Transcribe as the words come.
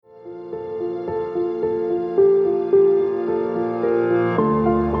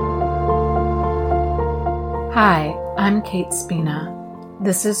Hi, I'm Kate Spina.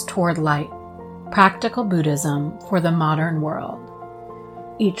 This is Toward Light, Practical Buddhism for the Modern World.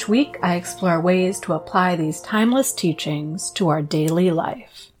 Each week, I explore ways to apply these timeless teachings to our daily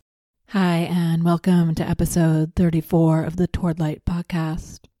life. Hi, and welcome to episode 34 of the Toward Light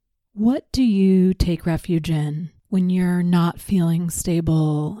podcast. What do you take refuge in when you're not feeling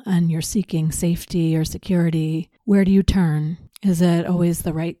stable and you're seeking safety or security? Where do you turn? Is it always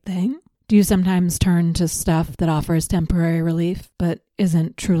the right thing? Do you sometimes turn to stuff that offers temporary relief but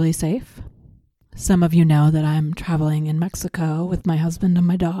isn't truly safe? Some of you know that I'm traveling in Mexico with my husband and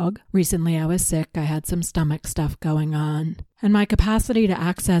my dog. Recently I was sick, I had some stomach stuff going on, and my capacity to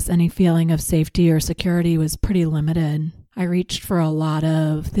access any feeling of safety or security was pretty limited. I reached for a lot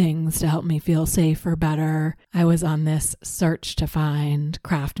of things to help me feel safe or better. I was on this search to find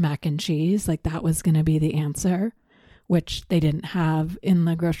Kraft mac and cheese, like that was going to be the answer, which they didn't have in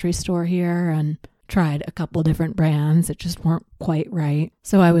the grocery store here, and tried a couple different brands. It just weren't quite right.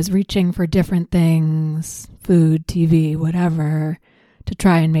 So I was reaching for different things, food, TV, whatever, to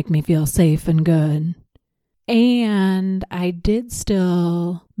try and make me feel safe and good. And I did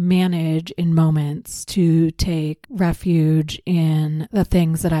still manage in moments to take refuge in the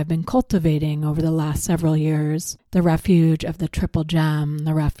things that I've been cultivating over the last several years. The refuge of the Triple Gem,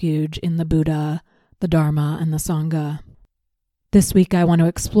 the refuge in the Buddha, the Dharma, and the Sangha. This week I want to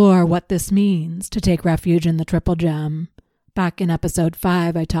explore what this means to take refuge in the Triple Gem. Back in episode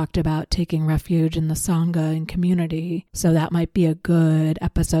 5, I talked about taking refuge in the Sangha and community, so that might be a good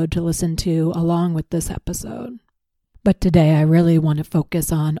episode to listen to along with this episode. But today I really want to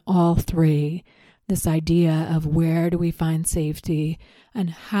focus on all three, this idea of where do we find safety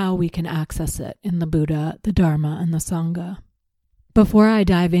and how we can access it in the Buddha, the Dharma, and the Sangha. Before I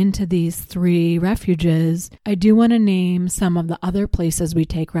dive into these three refuges, I do want to name some of the other places we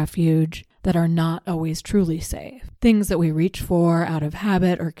take refuge that are not always truly safe. Things that we reach for out of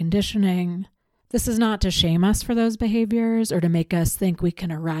habit or conditioning. This is not to shame us for those behaviors or to make us think we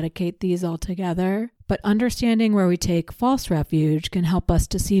can eradicate these altogether, but understanding where we take false refuge can help us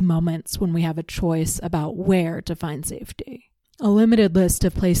to see moments when we have a choice about where to find safety. A limited list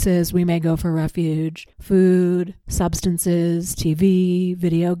of places we may go for refuge: food, substances, TV,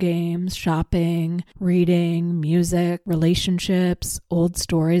 video games, shopping, reading, music, relationships, old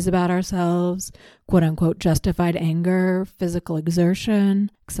stories about ourselves, quote-unquote justified anger, physical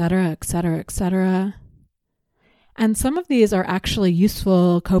exertion, etc., etc., etc. And some of these are actually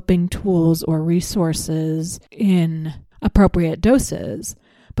useful coping tools or resources in appropriate doses.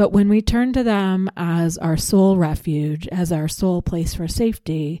 But when we turn to them as our sole refuge, as our sole place for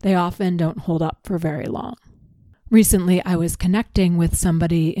safety, they often don't hold up for very long. Recently, I was connecting with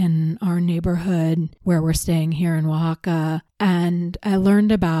somebody in our neighborhood where we're staying here in Oaxaca, and I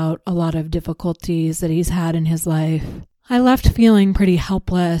learned about a lot of difficulties that he's had in his life. I left feeling pretty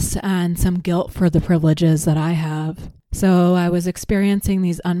helpless and some guilt for the privileges that I have. So I was experiencing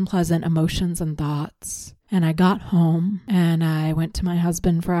these unpleasant emotions and thoughts. And I got home and I went to my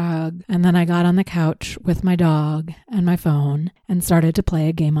husband for a hug. And then I got on the couch with my dog and my phone and started to play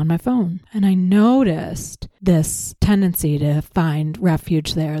a game on my phone. And I noticed this tendency to find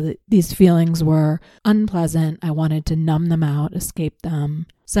refuge there. That these feelings were unpleasant. I wanted to numb them out, escape them.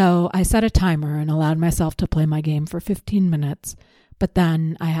 So I set a timer and allowed myself to play my game for 15 minutes. But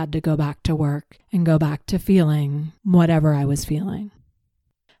then I had to go back to work and go back to feeling whatever I was feeling.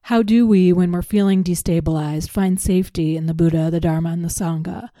 How do we, when we're feeling destabilized, find safety in the Buddha, the Dharma, and the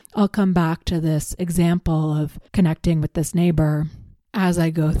Sangha? I'll come back to this example of connecting with this neighbor as I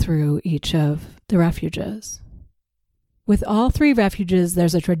go through each of the refuges. With all three refuges,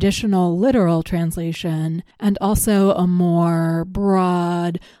 there's a traditional literal translation and also a more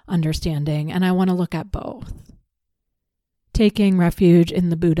broad understanding, and I want to look at both. Taking refuge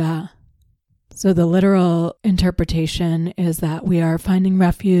in the Buddha. So the literal interpretation is that we are finding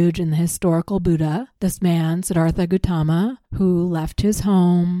refuge in the historical Buddha, this man, Siddhartha Gautama, who left his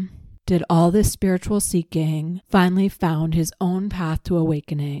home, did all this spiritual seeking, finally found his own path to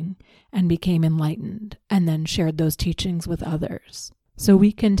awakening, and became enlightened, and then shared those teachings with others. So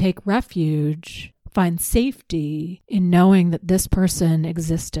we can take refuge, find safety in knowing that this person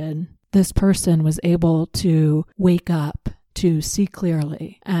existed. This person was able to wake up, to see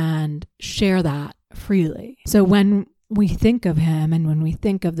clearly and share that freely. So when we think of him and when we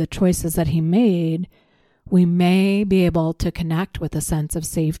think of the choices that he made, we may be able to connect with a sense of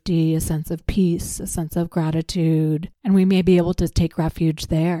safety, a sense of peace, a sense of gratitude, and we may be able to take refuge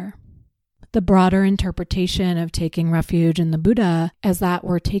there. The broader interpretation of taking refuge in the Buddha is that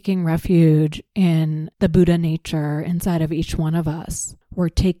we're taking refuge in the Buddha nature inside of each one of us. We're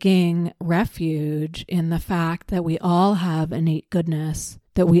taking refuge in the fact that we all have innate goodness,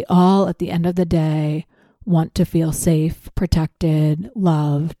 that we all, at the end of the day, want to feel safe, protected,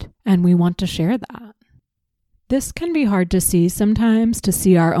 loved, and we want to share that. This can be hard to see sometimes, to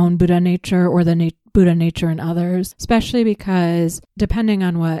see our own Buddha nature or the Buddha nature in others, especially because depending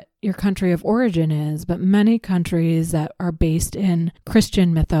on what your country of origin is, but many countries that are based in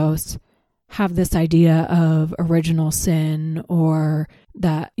Christian mythos have this idea of original sin, or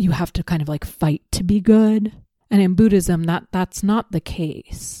that you have to kind of like fight to be good. And in Buddhism, that's not the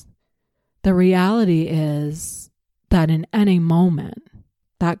case. The reality is that in any moment,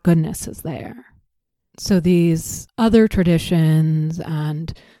 that goodness is there. So these other traditions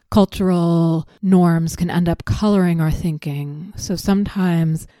and cultural norms can end up coloring our thinking. So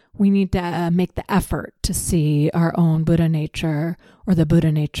sometimes we need to make the effort to see our own Buddha nature or the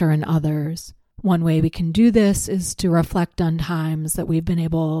Buddha nature in others. One way we can do this is to reflect on times that we've been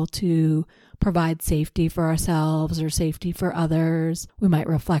able to provide safety for ourselves or safety for others. We might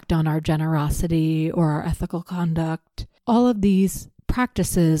reflect on our generosity or our ethical conduct. All of these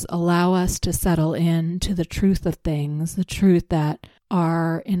practices allow us to settle into the truth of things, the truth that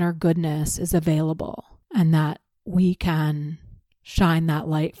our inner goodness is available and that we can shine that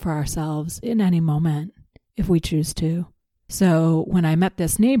light for ourselves in any moment if we choose to. So when I met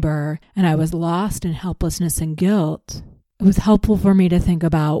this neighbor and I was lost in helplessness and guilt, it was helpful for me to think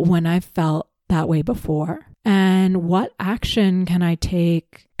about when I felt that way before and what action can I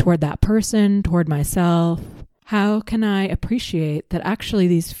take toward that person, toward myself. How can I appreciate that actually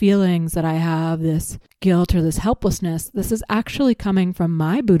these feelings that I have, this guilt or this helplessness, this is actually coming from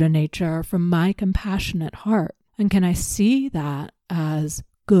my Buddha nature, from my compassionate heart? And can I see that as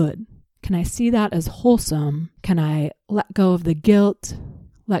good? Can I see that as wholesome? Can I let go of the guilt,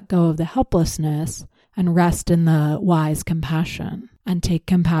 let go of the helplessness, and rest in the wise compassion and take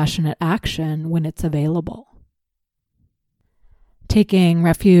compassionate action when it's available? Taking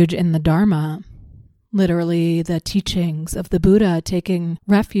refuge in the Dharma, literally the teachings of the Buddha, taking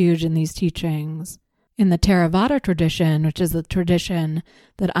refuge in these teachings. In the Theravada tradition, which is the tradition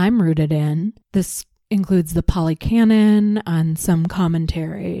that I'm rooted in, this includes the Pali Canon and some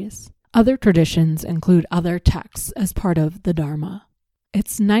commentaries. Other traditions include other texts as part of the Dharma.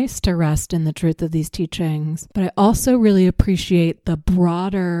 It's nice to rest in the truth of these teachings, but I also really appreciate the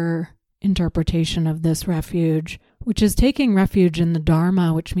broader interpretation of this refuge, which is taking refuge in the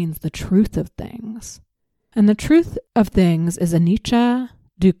Dharma, which means the truth of things. And the truth of things is anicca,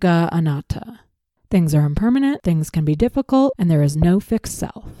 dukkha, anatta. Things are impermanent, things can be difficult, and there is no fixed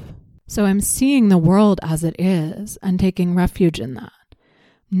self. So I'm seeing the world as it is and taking refuge in that.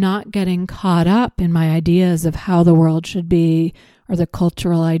 Not getting caught up in my ideas of how the world should be or the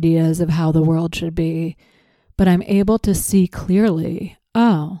cultural ideas of how the world should be, but I'm able to see clearly,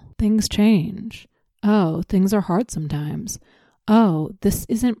 oh, things change. Oh, things are hard sometimes. Oh, this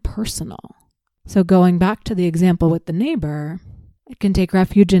isn't personal. So going back to the example with the neighbor, I can take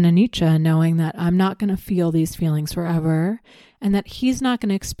refuge in anicca, knowing that I'm not going to feel these feelings forever and that he's not going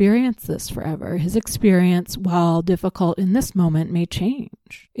to experience this forever. His experience, while difficult in this moment, may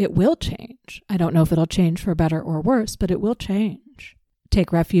change. It will change. I don't know if it'll change for better or worse, but it will change.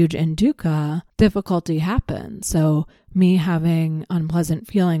 Take refuge in dukkha, difficulty happens. So me having unpleasant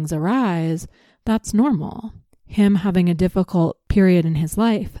feelings arise, that's normal. Him having a difficult period in his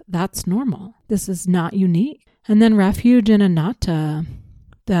life, that's normal. This is not unique. And then refuge in anatta,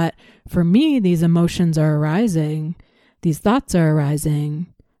 that for me, these emotions are arising, these thoughts are arising.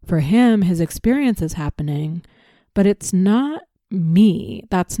 For him, his experience is happening, but it's not me.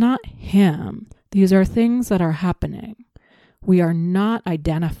 That's not him. These are things that are happening. We are not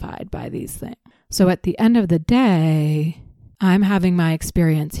identified by these things. So at the end of the day, I'm having my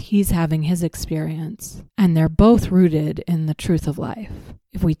experience, he's having his experience, and they're both rooted in the truth of life.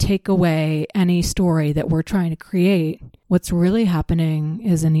 If we take away any story that we're trying to create, what's really happening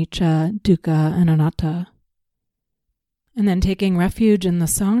is anicca, dukkha, and anatta. And then taking refuge in the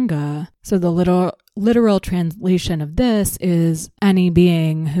Sangha. So the literal translation of this is any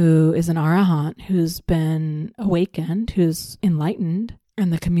being who is an arahant, who's been awakened, who's enlightened,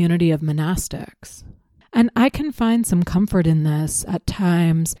 and the community of monastics. And I can find some comfort in this at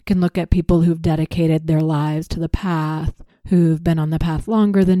times. I can look at people who've dedicated their lives to the path, who've been on the path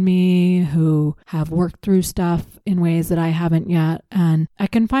longer than me, who have worked through stuff in ways that I haven't yet. And I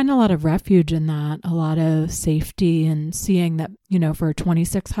can find a lot of refuge in that, a lot of safety, and seeing that, for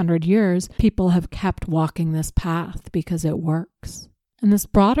 2,600 years, people have kept walking this path because it works. And this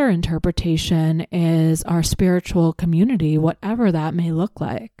broader interpretation is our spiritual community, whatever that may look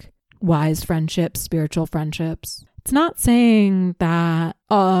like. Wise friendships, spiritual friendships. It's not saying that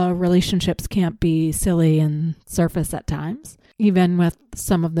relationships can't be silly and surface at times. Even with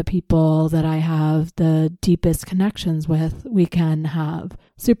some of the people that I have the deepest connections with, we can have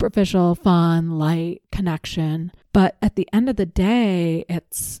superficial, fun, light connection. But at the end of the day,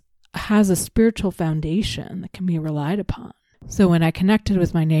 it has a spiritual foundation that can be relied upon. So when I connected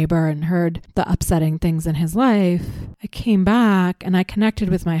with my neighbor and heard the upsetting things in his life, I came back and I connected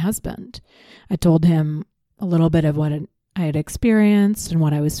with my husband. I told him a little bit of what I had experienced and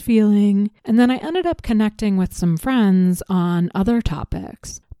what I was feeling. And then I ended up connecting with some friends on other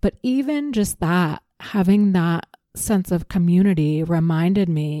topics. But even just that, having that sense of community reminded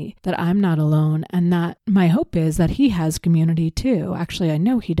me that I'm not alone, and that my hope is that he has community too. Actually, I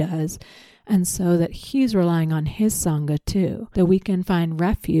know he does. And so that he's relying on his Sangha too, that we can find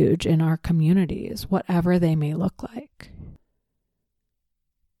refuge in our communities, whatever they may look like.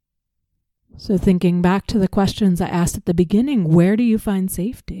 So thinking back to the questions I asked at the beginning, where do you find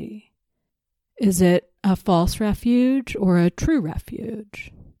safety? Is it a false refuge or a true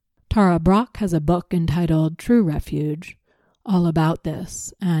refuge? Tara Brach has a book entitled True Refuge, all about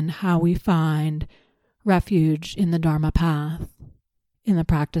this and how we find refuge in the Dharma path, in the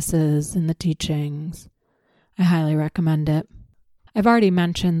practices, in the teachings. I highly recommend it. I've already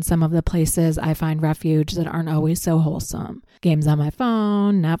mentioned some of the places I find refuge that aren't always so wholesome. Games on my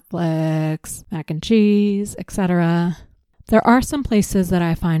phone, Netflix, mac and cheese, etc. There are some places that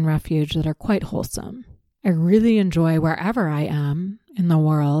I find refuge that are quite wholesome. I really enjoy wherever I am in the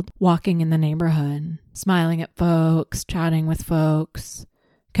world, walking in the neighborhood, smiling at folks, chatting with folks,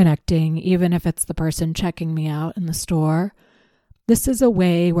 connecting, even if it's the person checking me out in the store. This is a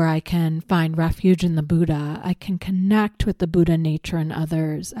way where I can find refuge in the Buddha. I can connect with the Buddha nature in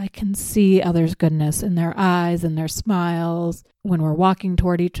others. I can see others' goodness in their eyes and their smiles when we're walking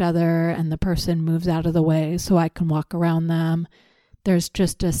toward each other and the person moves out of the way so I can walk around them. There's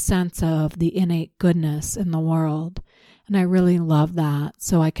just a sense of the innate goodness in the world. And I really love that.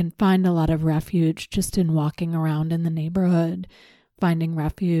 So I can find a lot of refuge just in walking around in the neighborhood, finding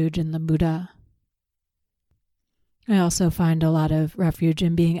refuge in the Buddha. I also find a lot of refuge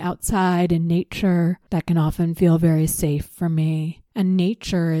in being outside in nature. That can often feel very safe for me. And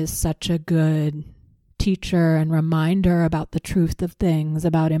nature is such a good teacher and reminder about the truth of things,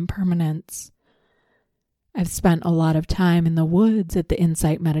 about impermanence. I've spent a lot of time in the woods at the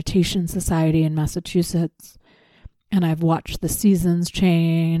Insight Meditation Society in Massachusetts, and I've watched the seasons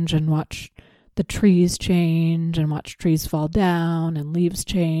change and watched the trees change and watched trees fall down and leaves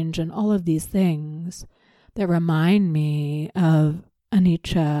change and all of these things that remind me of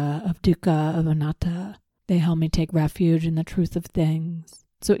anicca, of dukkha, of anatta. They help me take refuge in the truth of things.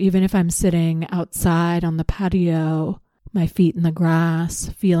 So even if I'm sitting outside on the patio, my feet in the grass,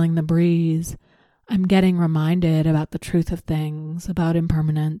 feeling the breeze, I'm getting reminded about the truth of things, about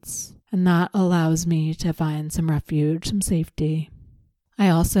impermanence, and that allows me to find some refuge, some safety. I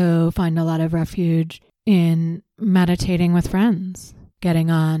also find a lot of refuge in meditating with friends,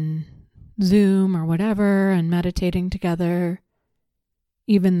 getting on Zoom or whatever and meditating together.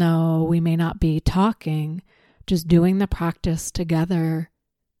 Even though we may not be talking, just doing the practice together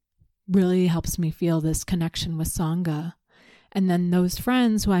really helps me feel this connection with Sangha. And then those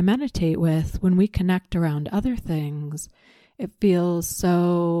friends who I meditate with, when we connect around other things, it feels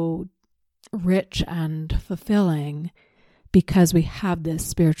so rich and fulfilling because we have this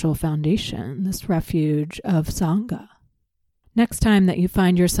spiritual foundation, this refuge of Sangha. Next time that you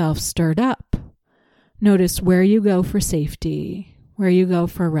find yourself stirred up, notice where you go for safety, where you go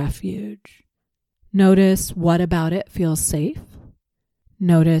for refuge. Notice what about it feels safe.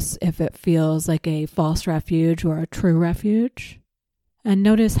 Notice if it feels like a false refuge or a true refuge. And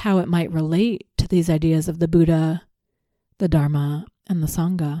notice how it might relate to these ideas of the Buddha, the Dharma, and the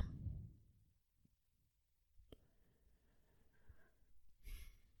Sangha.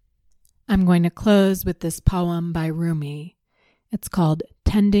 I'm going to close with this poem by Rumi. It's called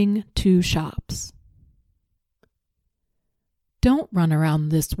Tending Two Shops. Don't run around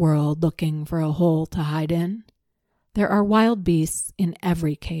this world looking for a hole to hide in. There are wild beasts in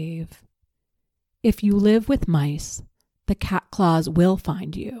every cave. If you live with mice, the cat claws will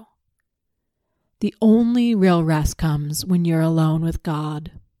find you. The only real rest comes when you're alone with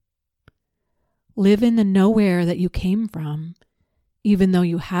God. Live in the nowhere that you came from, even though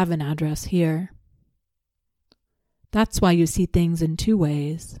you have an address here. That's why you see things in two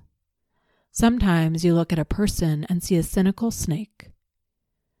ways. Sometimes you look at a person and see a cynical snake.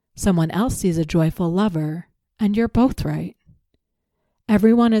 Someone else sees a joyful lover, and you're both right.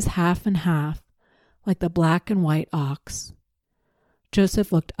 Everyone is half and half, like the black and white ox.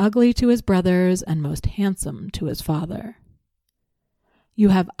 Joseph looked ugly to his brothers and most handsome to his father. You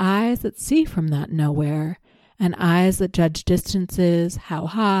have eyes that see from that nowhere, and eyes that judge distances, how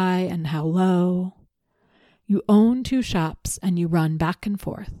high and how low. You own 2 shops, and you run back and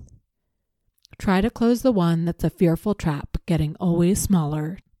forth. Try to close the one that's a fearful trap, getting always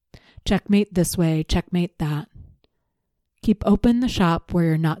smaller. Checkmate this way, checkmate that. Keep open the shop where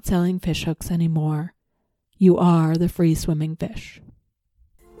you're not selling fish hooks anymore. You are the free-swimming fish.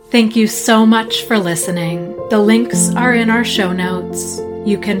 Thank you so much for listening. The links are in our show notes.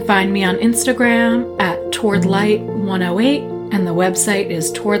 You can find me on Instagram at towardlight108, and the website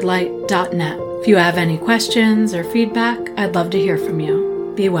is towardlight.net. If you have any questions or feedback, I'd love to hear from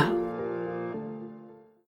you. Be well.